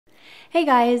Hey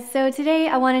guys, so today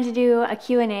I wanted to do a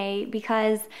Q&A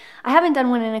because I haven't done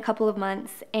one in a couple of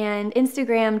months, and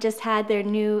Instagram just had their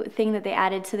new thing that they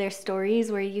added to their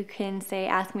stories where you can say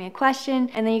ask me a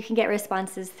question and then you can get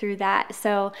responses through that.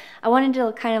 So I wanted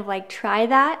to kind of like try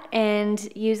that and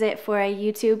use it for a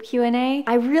YouTube Q&A.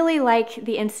 I really like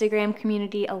the Instagram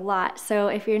community a lot, so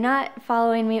if you're not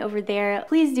following me over there,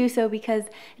 please do so because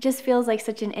it just feels like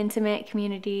such an intimate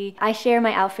community. I share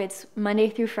my outfits Monday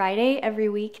through Friday every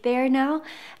week there now.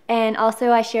 And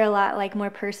also I share a lot like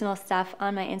more personal stuff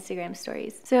on my Instagram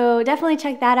stories. So definitely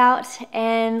check that out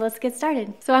and let's get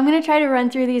started. So I'm gonna try to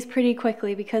run through these pretty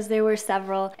quickly because there were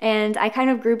several and I kind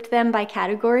of grouped them by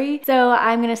category. So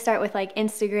I'm gonna start with like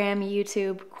Instagram,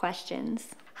 YouTube questions.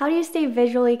 How do you stay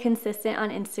visually consistent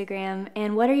on Instagram,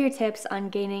 and what are your tips on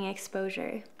gaining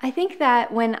exposure? I think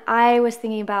that when I was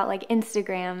thinking about like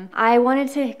Instagram, I wanted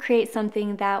to create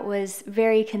something that was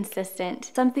very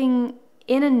consistent, something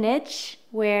in a niche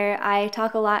where I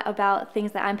talk a lot about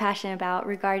things that I'm passionate about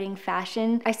regarding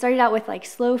fashion. I started out with like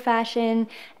slow fashion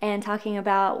and talking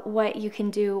about what you can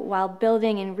do while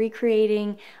building and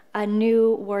recreating a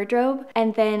new wardrobe,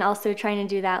 and then also trying to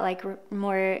do that like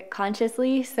more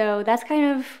consciously. So that's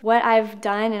kind of what I've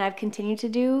done and I've continued to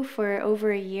do for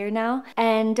over a year now.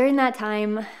 And during that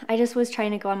time, I just was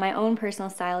trying to go on my own personal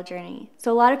style journey.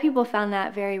 So a lot of people found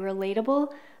that very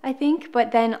relatable, I think,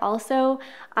 but then also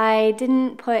I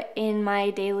didn't put in my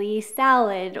daily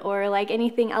salad or like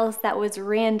anything else that was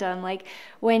random. Like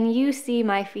when you see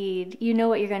my feed, you know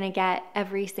what you're gonna get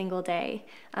every single day,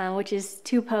 which is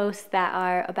 2 posts that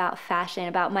are about fashion,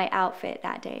 about my outfit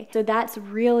that day. So that's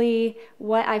really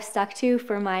what I've stuck to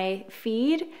for my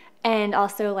feed. And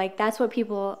also like that's what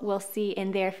people will see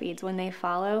in their feeds when they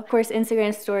follow. Of course,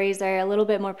 Instagram stories are a little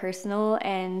bit more personal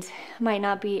and might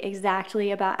not be exactly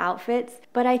about outfits,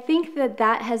 but I think that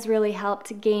that has really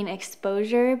helped gain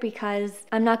exposure because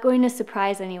I'm not going to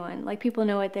surprise anyone. Like people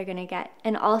know what they're gonna get.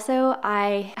 And also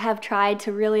I have tried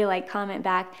to really like comment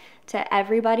back to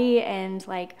everybody and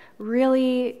like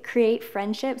really create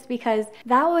friendships because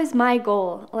that was my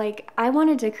goal. Like I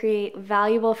wanted to create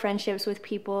valuable friendships with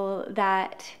people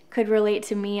that could relate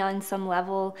to me on some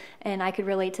level and I could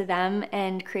relate to them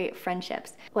and create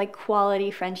friendships, like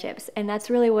quality friendships. And that's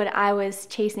really what I was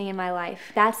chasing in my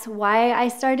life. That's why I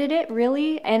started it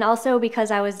really. And also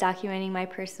because I was documenting my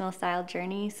personal style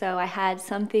journey. So I had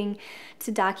something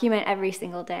to document every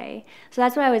single day. So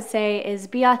that's what I would say is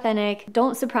be authentic.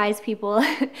 Don't surprise people.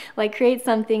 Like create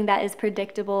something that is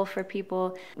predictable for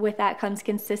people. With that comes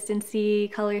consistency,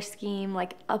 color scheme,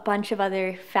 like a bunch of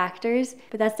other factors.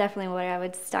 But that's definitely what I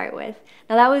would start with.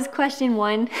 Now that was question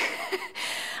 1.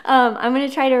 I'm gonna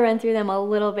try to run through them a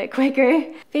little bit quicker.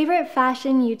 Favorite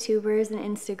fashion YouTubers and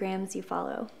Instagrams you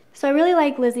follow? So I really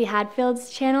like Lizzie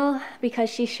Hadfield's channel because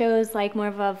she shows like more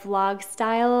of a vlog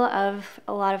style of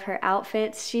a lot of her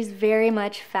outfits. She's very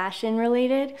much fashion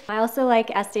related. I also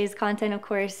like Este's content, of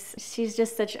course. She's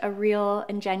just such a real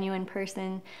and genuine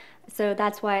person. So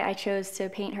that's why I chose to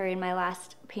paint her in my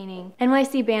last painting.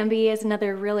 NYC Bambi is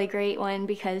another really great one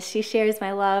because she shares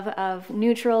my love of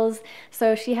neutrals.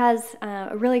 So she has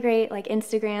a really great like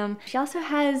Instagram. She also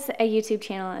has a YouTube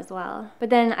channel as well.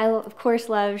 But then I of course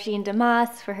love Jeanne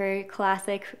Damas for her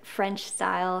classic French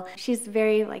style. She's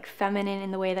very like feminine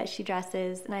in the way that she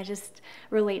dresses and I just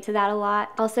relate to that a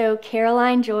lot. Also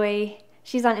Caroline Joy.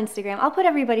 She's on Instagram. I'll put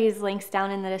everybody's links down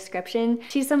in the description.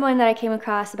 She's someone that I came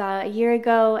across about a year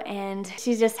ago and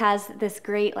she just has this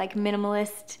great like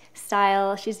minimalist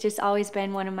style. She's just always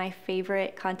been one of my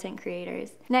favorite content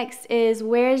creators. Next is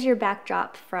where is your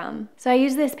backdrop from? So I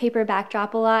use this paper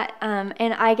backdrop a lot and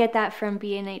I get that from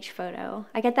B&H Photo.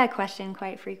 I get that question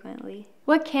quite frequently.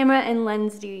 What camera and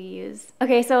lens do you use?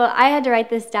 Okay, so I had to write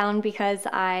this down because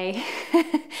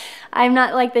I'm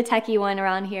not like the techie one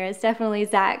around here. It's definitely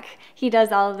Zach. He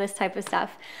does all of this type of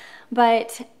stuff.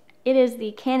 But it is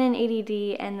the Canon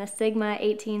 80D and the Sigma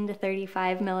 18 to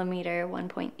 35 millimeter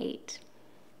 1.8.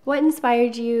 What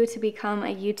inspired you to become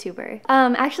a YouTuber?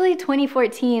 Actually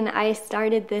 2014 I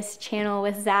started this channel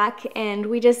with Zach and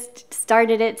we just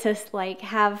started it to like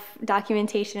have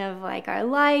documentation of like our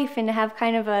life and to have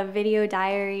kind of a video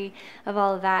diary of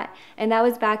all of that. And that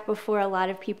was back before a lot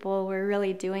of people were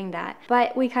really doing that.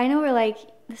 But we kind of were like,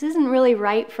 this isn't really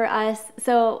right for us,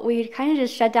 so we kind of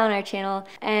just shut down our channel.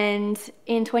 And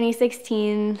in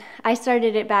 2016, I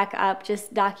started it back up,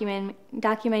 just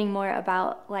documenting more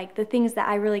about like the things that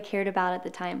I really cared about at the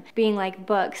time, being like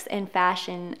books and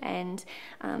fashion. And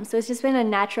so it's just been a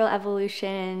natural evolution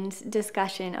and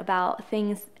discussion about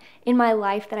things in my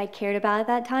life that I cared about at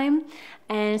that time,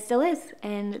 and it still is.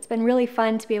 And it's been really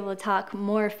fun to be able to talk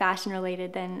more fashion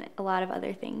related than a lot of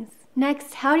other things.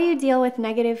 Next, how do you deal with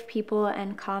negative people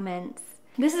and comments?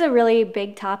 This is a really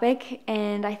big topic,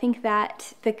 and I think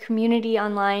that the community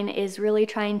online is really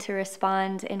trying to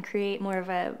respond and create more of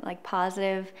a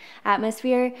positive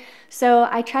atmosphere. So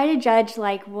I try to judge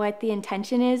what the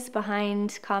intention is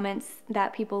behind comments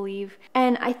that people leave.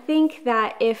 And I think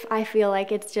that if I feel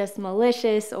like it's just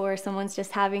malicious or someone's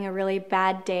just having a really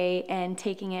bad day and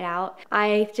taking it out,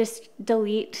 I just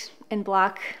delete and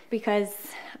block, because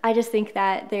I just think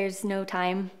that there's no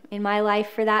time in my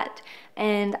life for that,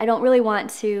 and I don't really want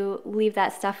to leave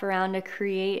that stuff around to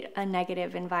create a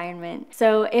negative environment.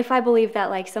 So if I believe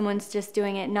that someone's just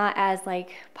doing it not as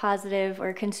positive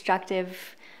or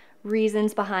constructive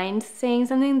reasons behind saying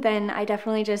something, then I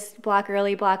definitely just block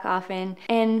early, block often,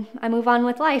 and I move on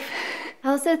with life. I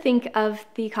also think of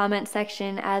the comment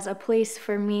section as a place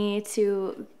for me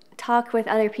to talk with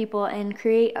other people and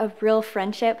create a real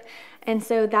friendship. And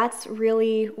so that's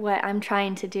really what I'm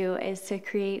trying to do, is to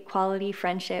create quality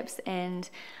friendships and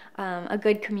a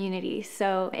good community.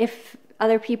 So if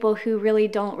other people who really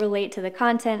don't relate to the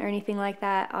content or anything like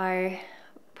that are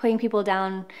putting people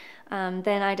down,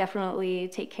 then I definitely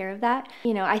take care of that.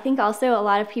 I think also a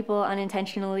lot of people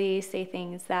unintentionally say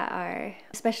things that are,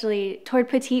 especially toward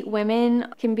petite women,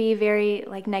 can be very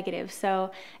negative.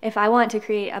 So if I want to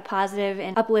create a positive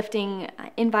and uplifting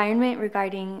environment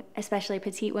regarding especially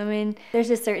petite women, there's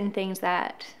just certain things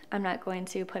that I'm not going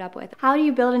to put up with. How do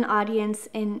you build an audience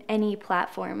in any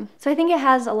platform? So I think it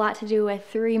has a lot to do with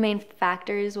three main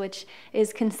factors, which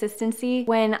is consistency.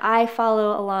 When I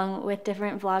follow along with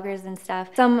different vloggers and stuff,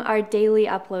 some are daily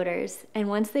uploaders, and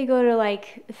once they go to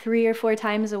 3 or 4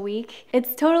 times a week,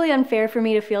 it's totally unfair for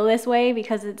me to feel this way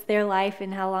because it's their life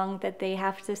and how long that they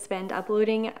have to spend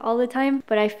uploading all the time.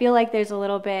 But I feel like there's a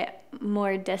little bit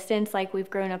more distance, we've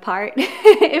grown apart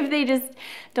if they just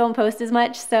don't post as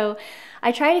much. So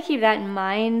I try to keep that in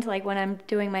mind when I'm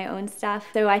doing my own stuff.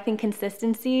 So I think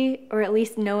consistency, or at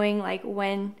least knowing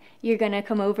when you're gonna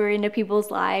come over into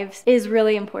people's lives, is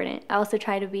really important. I also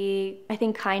try to I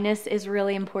think kindness is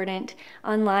really important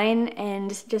online,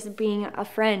 and just being a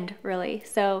friend, really.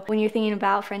 So when you're thinking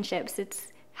about friendships, it's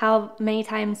how many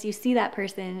times you see that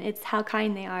person, it's how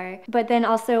kind they are. But then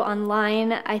also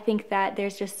online, I think that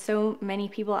there's just so many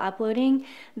people uploading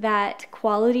that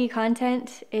quality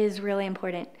content is really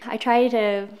important. I try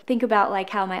to think about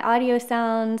how my audio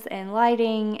sounds and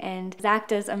lighting, and Zach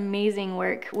does amazing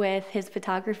work with his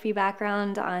photography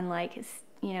background on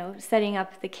setting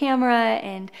up the camera,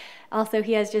 and also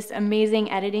he has just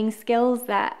amazing editing skills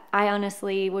that I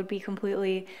honestly would be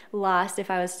completely lost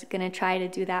if I was gonna try to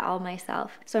do that all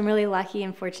myself. So I'm really lucky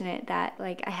and fortunate that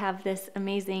I have this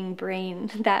amazing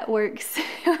brain that works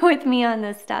with me on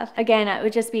this stuff. Again, it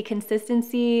would just be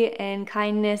consistency and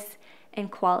kindness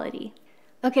and quality.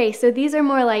 Okay, so these are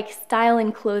more style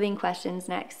and clothing questions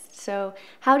next. So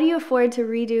how do you afford to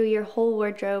redo your whole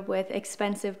wardrobe with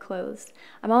expensive clothes?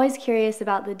 I'm always curious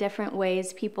about the different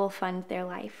ways people fund their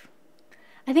life.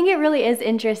 I think it really is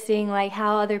interesting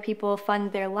how other people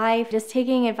fund their life. Just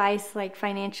taking advice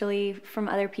financially from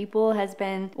other people has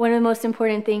been one of the most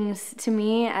important things to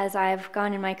me as I've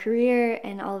gone in my career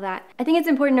and all that. I think it's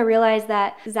important to realize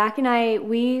that Zach and I,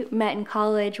 we met in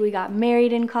college, we got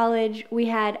married in college, we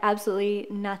had absolutely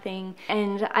nothing,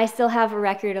 and I still have a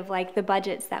record of the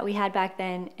budgets that we had back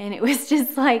then, and it was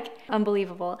just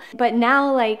unbelievable. But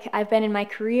now I've been in my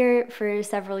career for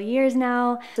several years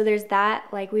now, so there's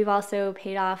that. We've also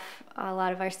paid off a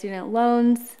lot of our student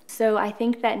loans. So I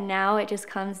think that now it just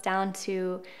comes down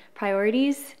to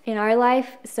priorities in our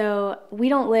life. So we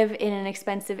don't live in an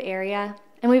expensive area,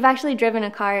 and we've actually driven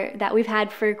a car that we've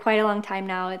had for quite a long time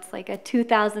now. It's a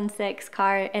 2006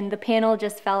 car, and the panel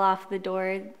just fell off the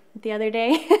door the other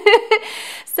day.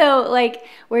 So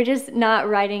we're just not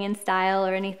riding in style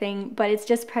or anything, but it's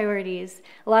just priorities.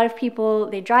 A lot of people,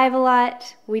 they drive a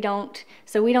lot, we don't.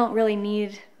 So we don't really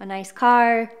need a nice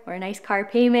car or a nice car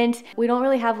payment. We don't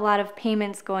really have a lot of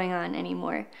payments going on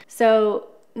anymore. So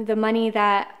the money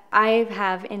that I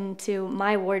have into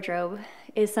my wardrobe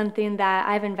is something that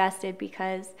I've invested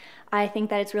because I think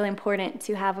that it's really important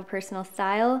to have a personal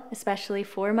style, especially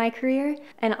for my career,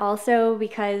 and also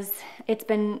because it's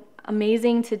been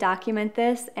amazing to document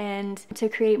this and to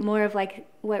create more of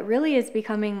what really is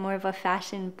becoming more of a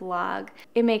fashion blog.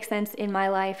 It makes sense in my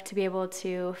life to be able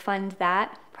to fund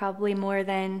that, probably more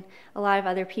than a lot of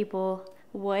other people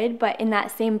would, but in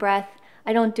that same breath,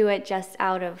 I don't do it just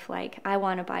out of I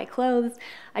want to buy clothes.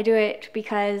 I do it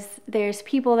because there's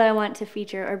people that I want to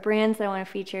feature or brands that I want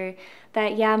to feature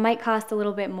that, yeah, might cost a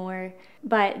little bit more,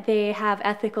 but they have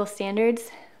ethical standards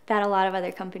that a lot of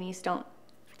other companies don't.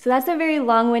 So that's a very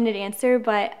long-winded answer,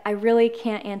 but I really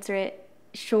can't answer it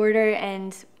shorter,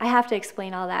 and I have to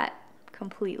explain all that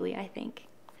completely, I think.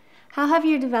 How have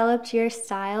you developed your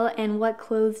style, and what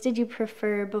clothes did you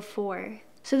prefer before?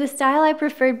 So the style I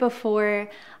preferred before,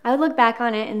 I would look back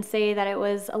on it and say that it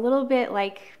was a little bit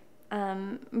like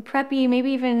preppy,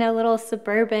 maybe even a little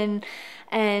suburban,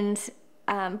 and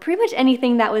pretty much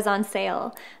anything that was on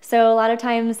sale. So a lot of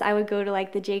times I would go to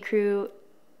like the J. Crew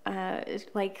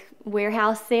like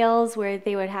warehouse sales where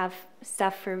they would have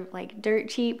stuff for like dirt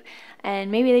cheap, and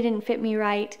maybe they didn't fit me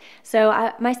right.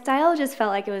 So my style just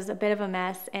felt like it was a bit of a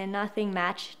mess and nothing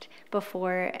matched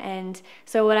before. And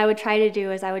so what I would try to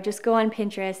do is I would just go on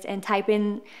Pinterest and type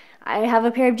in, I have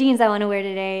a pair of jeans I want to wear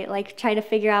today, like try to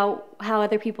figure out how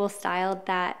other people styled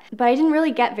that. But I didn't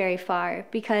really get very far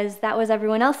because that was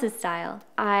everyone else's style.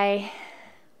 I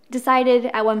decided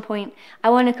at one point I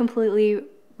want to completely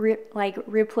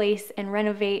replace and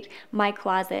renovate my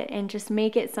closet and just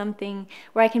make it something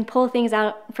where I can pull things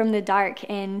out from the dark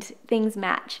and things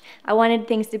match. I wanted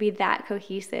things to be that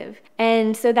cohesive.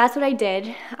 And so that's what I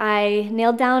did. I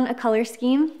nailed down a color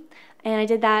scheme, and I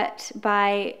did that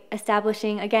by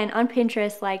establishing, again, on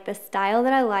Pinterest, like the style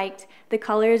that I liked, the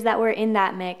colors that were in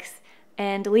that mix,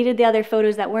 and deleted the other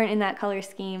photos that weren't in that color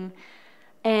scheme.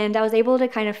 And I was able to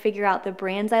kind of figure out the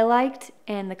brands I liked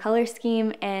and the color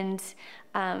scheme, and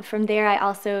from there I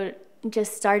also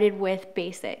just started with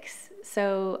basics.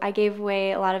 So I gave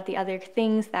away a lot of the other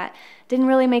things that didn't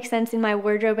really make sense in my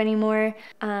wardrobe anymore.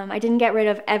 I didn't get rid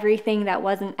of everything that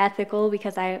wasn't ethical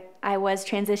because I was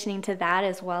transitioning to that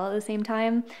as well at the same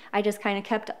time. I just kind of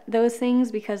kept those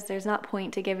things because there's not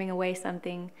point to giving away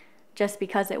something just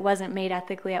because it wasn't made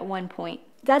ethically at one point.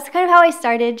 That's kind of how I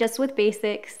started, just with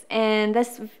basics, and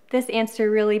this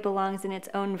answer really belongs in its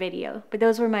own video, but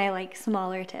those were my like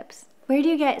smaller tips. Where do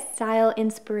you get style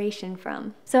inspiration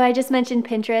from? So I just mentioned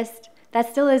Pinterest. That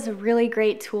still is a really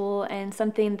great tool and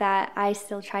something that I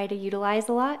still try to utilize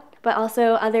a lot. But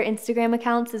also other Instagram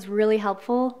accounts is really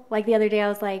helpful. Like the other day I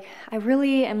was like, I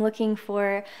really am looking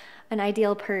for an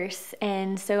ideal purse,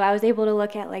 and so I was able to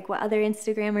look at like what other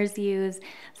Instagrammers use.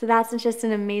 So that's just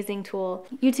an amazing tool.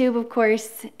 YouTube, of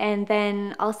course, and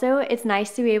then also it's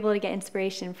nice to be able to get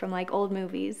inspiration from like old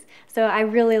movies. So I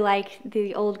really like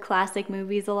the old classic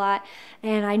movies a lot,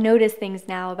 and I notice things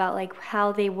now about like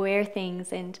how they wear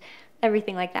things and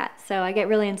everything like that. So I get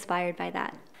really inspired by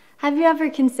that. Have you ever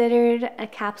considered a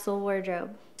capsule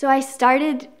wardrobe? So I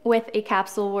started with a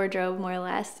capsule wardrobe, more or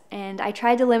less, and I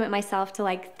tried to limit myself to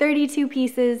like 32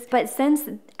 pieces, but since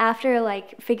after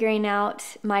like figuring out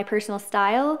my personal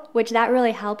style, which that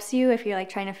really helps you if you're like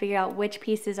trying to figure out which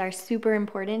pieces are super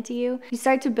important to you, you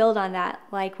start to build on that,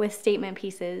 like with statement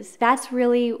pieces. That's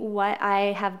really what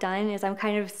I have done, is I'm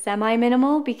kind of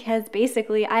semi-minimal because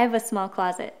basically I have a small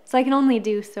closet, so I can only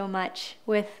do so much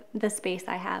with the space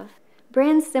I have.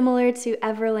 Brands similar to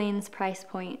Everlane's price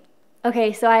point.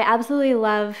 Okay, so I absolutely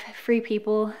love Free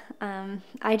People.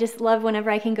 I just love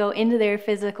whenever I can go into their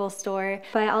physical store.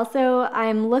 But also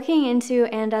I'm looking into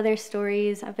And Other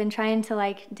Stories. I've been trying to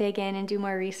like dig in and do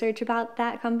more research about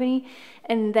that company.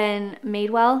 And then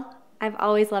Madewell. I've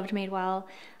always loved Madewell.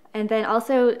 And then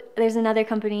also there's another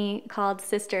company called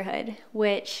Sisterhood,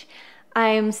 which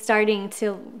I'm starting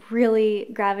to really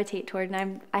gravitate toward,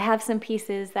 and I have some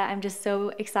pieces that I'm just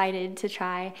so excited to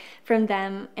try from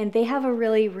them, and they have a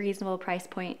really reasonable price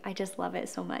point. I just love it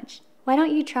so much. Why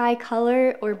don't you try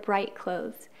color or bright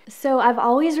clothes? So I've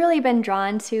always really been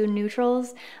drawn to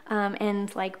neutrals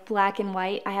and like black and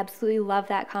white. I absolutely love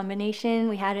that combination.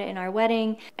 We had it in our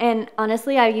wedding, and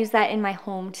honestly I use that in my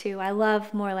home too. I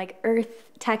love more like earth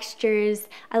textures.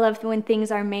 I love when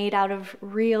things are made out of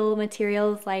real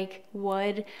materials like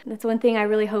wood. That's one thing I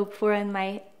really hope for in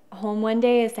my home one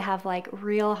day, is to have like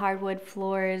real hardwood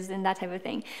floors and that type of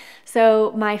thing.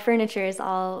 So my furniture is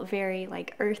all very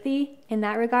like earthy in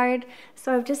that regard.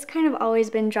 So I've just kind of always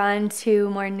been drawn to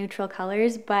more neutral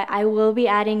colors, but I will be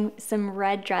adding some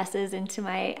red dresses into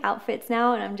my outfits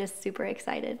now, and I'm just super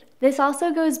excited. This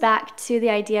also goes back to the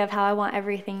idea of how I want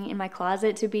everything in my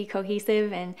closet to be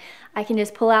cohesive, and I can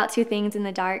just pull out two things in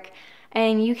the dark,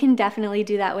 and you can definitely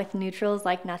do that with neutrals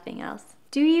like nothing else.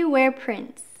 Do you wear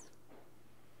prints?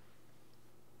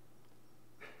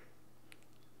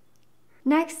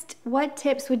 Next, what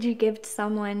tips would you give to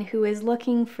someone who is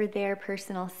looking for their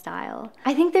personal style?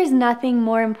 I think there's nothing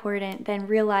more important than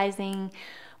realizing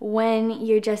when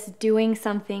you're just doing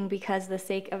something because the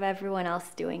sake of everyone else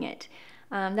doing it.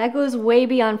 That goes way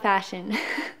beyond fashion.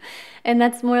 And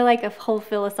that's more like a whole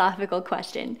philosophical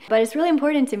question. But it's really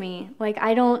important to me. Like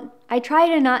I try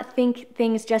to not think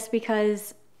things just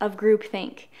because of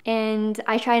groupthink. And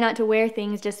I try not to wear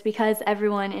things just because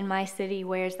everyone in my city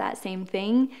wears that same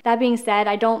thing. That being said,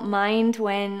 I don't mind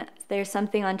when there's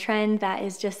something on trend that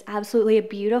is just absolutely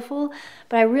beautiful,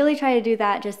 but I really try to do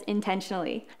that just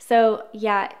intentionally. So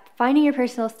yeah, finding your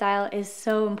personal style is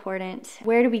so important.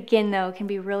 Where to begin though can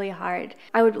be really hard.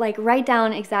 I would like write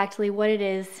down exactly what it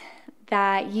is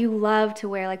that you love to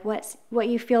wear, like what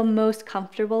you feel most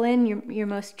comfortable in, your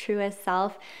most truest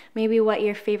self, maybe what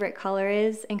your favorite color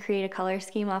is, and create a color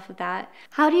scheme off of that.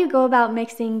 How do you go about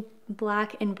mixing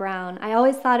black and brown? I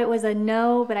always thought it was a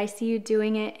no, but I see you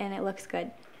doing it and it looks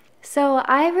good. So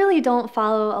I really don't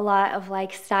follow a lot of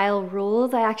like style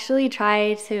rules. I actually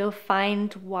try to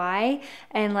find why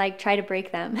and like try to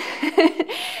break them.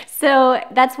 So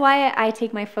that's why I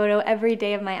take my photo every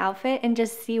day of my outfit and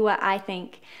just see what I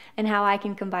think and how I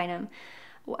can combine them.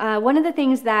 One of the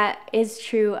things that is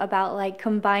true about like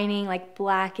combining like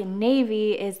black and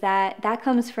navy is that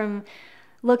comes from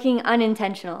looking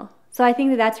unintentional. So I think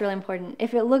that that's really important.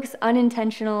 If it looks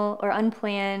unintentional or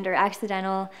unplanned or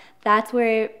accidental, that's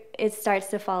where it starts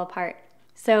to fall apart.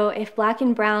 So if black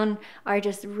and brown are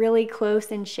just really close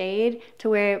in shade to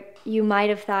where you might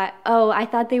have thought, oh, I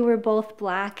thought they were both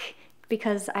black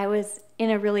because I was in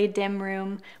a really dim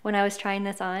room when I was trying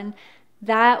this on,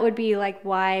 that would be like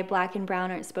why black and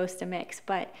brown aren't supposed to mix.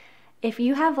 But if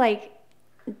you have like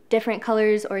different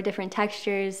colors or different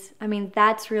textures, I mean,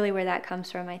 that's really where that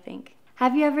comes from, I think.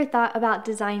 Have you ever thought about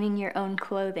designing your own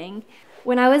clothing?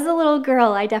 When I was a little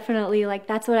girl, I definitely, like,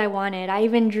 that's what I wanted. I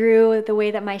even drew the way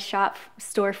that my shop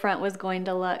storefront was going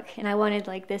to look, and I wanted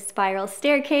like this spiral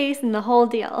staircase and the whole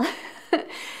deal.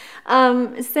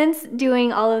 Since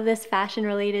doing all of this fashion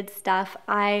related stuff,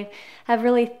 I have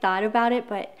really thought about it,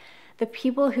 but the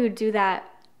people who do that,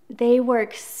 they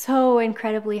work so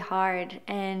incredibly hard,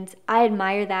 and I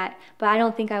admire that, but I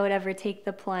don't think I would ever take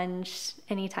the plunge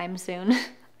anytime soon.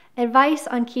 Advice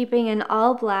on keeping an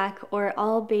all black or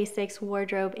all basics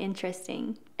wardrobe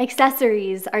interesting.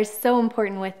 Accessories are so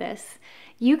important with this.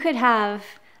 You could have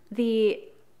the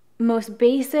most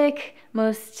basic,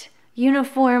 most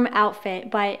uniform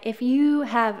outfit, but if you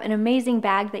have an amazing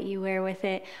bag that you wear with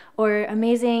it, or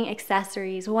amazing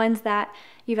accessories, ones that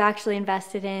you've actually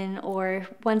invested in, or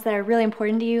ones that are really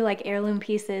important to you, like heirloom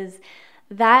pieces,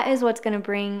 that is what's going to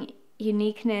bring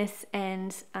uniqueness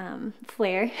and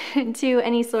flair to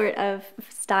any sort of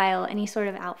style, any sort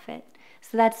of outfit.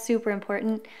 So that's super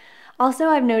important. Also,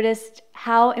 I've noticed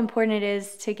how important it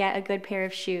is to get a good pair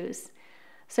of shoes.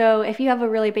 So if you have a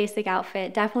really basic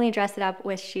outfit, definitely dress it up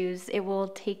with shoes. It will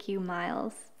take you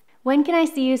miles. When can I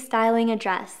see you styling a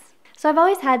dress? So I've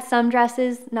always had some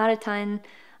dresses, not a ton.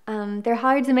 They're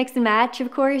hard to mix and match,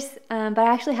 of course, but I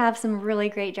actually have some really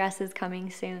great dresses coming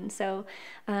soon. So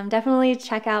definitely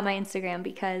check out my Instagram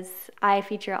because I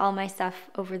feature all my stuff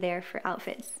over there for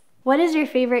outfits. What is your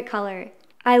favorite color?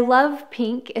 I love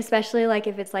pink, especially like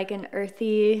if it's like an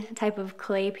earthy type of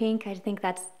clay pink. I think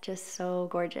that's just so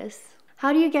gorgeous.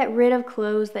 How do you get rid of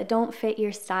clothes that don't fit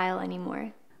your style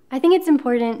anymore? I think it's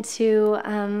important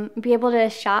to be able to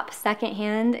shop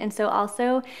secondhand, and so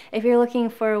also if you're looking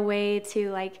for a way to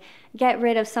like get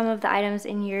rid of some of the items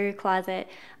in your closet,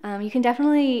 you can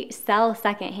definitely sell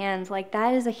secondhand. Like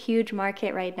that is a huge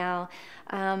market right now,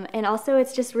 and also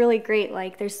it's just really great.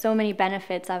 Like there's so many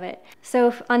benefits of it.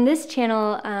 So on this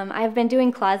channel, I've been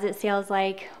doing closet sales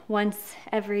like once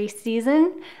every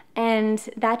season. And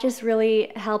that just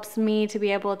really helps me to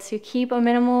be able to keep a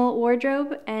minimal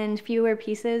wardrobe and fewer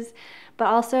pieces. But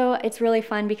also it's really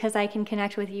fun because I can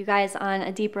connect with you guys on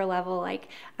a deeper level. Like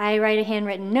I write a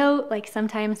handwritten note, like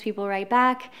sometimes people write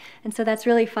back. And so that's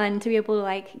really fun to be able to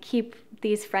like keep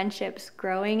these friendships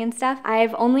growing and stuff.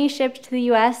 I've only shipped to the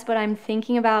US, but I'm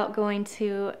thinking about going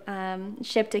to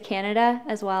ship to Canada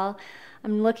as well.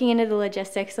 I'm looking into the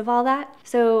logistics of all that.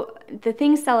 So the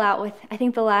things sell out with, I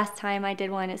think the last time I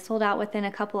did one, it sold out within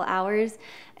a couple hours.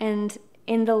 And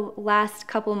in the last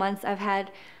couple months, I've had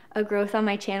a growth on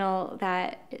my channel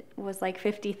that was like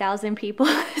 50,000 people.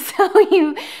 So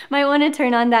you might want to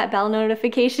turn on that bell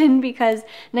notification because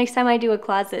next time I do a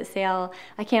closet sale,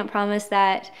 I can't promise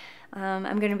that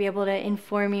I'm going to be able to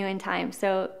inform you in time.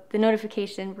 So the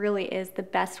notification really is the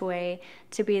best way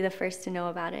to be the first to know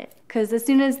about it. Because as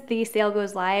soon as the sale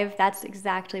goes live, that's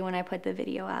exactly when I put the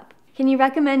video up. Can you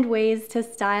recommend ways to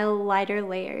style lighter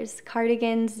layers,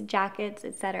 cardigans, jackets,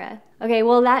 etc.? Okay,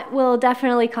 well that will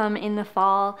definitely come in the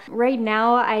fall. Right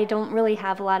now, I don't really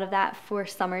have a lot of that for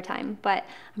summertime, but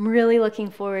I'm really looking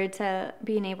forward to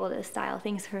being able to style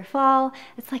things for fall.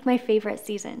 It's like my favorite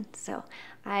season, so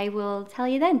I will tell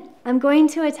you then. I'm going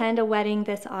to attend a wedding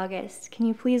this August. Can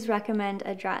you please recommend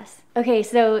a dress? Okay,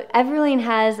 so Everlane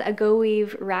has a Go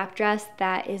Weave wrap dress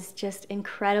that is just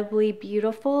incredibly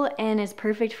beautiful and is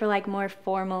perfect for like more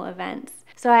formal events.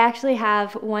 So I actually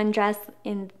have one dress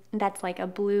that's like a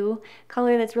blue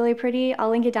color that's really pretty. I'll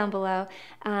link it down below.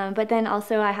 But then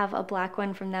also I have a black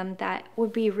one from them that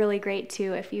would be really great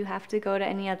too if you have to go to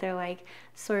any other like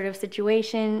sort of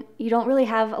situation. You don't really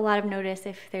have a lot of notice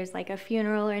if there's like a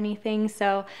funeral or anything.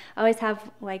 So I always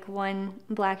have like one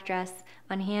black dress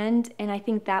on hand, and I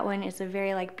think that one is a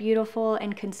very like beautiful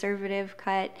and conservative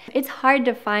cut. It's hard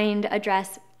to find a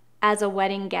dress as a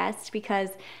wedding guest because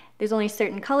there's only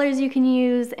certain colors you can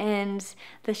use, and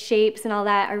the shapes and all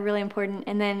that are really important.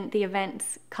 And then the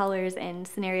events, colors, and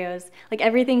scenarios. Like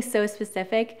everything's so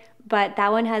specific, but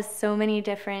that one has so many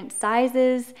different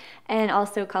sizes and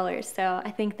also colors. So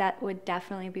I think that would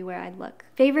definitely be where I'd look.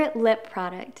 Favorite lip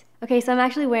product? Okay, so I'm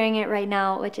actually wearing it right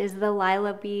now, which is the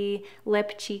Lila B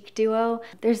Lip Cheek Duo.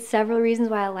 There's several reasons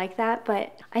why I like that,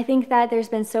 but I think that there's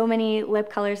been so many lip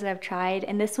colors that I've tried,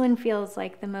 and this one feels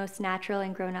like the most natural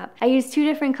and grown up. I use 2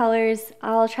 different colors.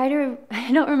 I'll try to,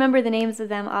 I don't remember the names of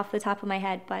them off the top of my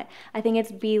head, but I think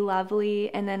it's Be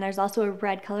Lovely, and then there's also a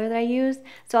red color that I use,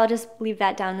 so I'll just leave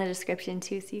that down in the description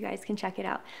too so you guys can check it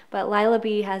out. But Lila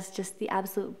B has just the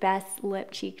absolute best lip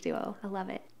cheek duo. I love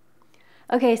it.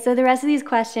 Okay, so the rest of these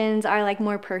questions are like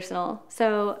more personal.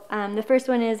 So the first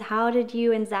one is, how did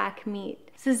you and Zach meet?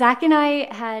 So Zach and I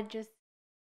had just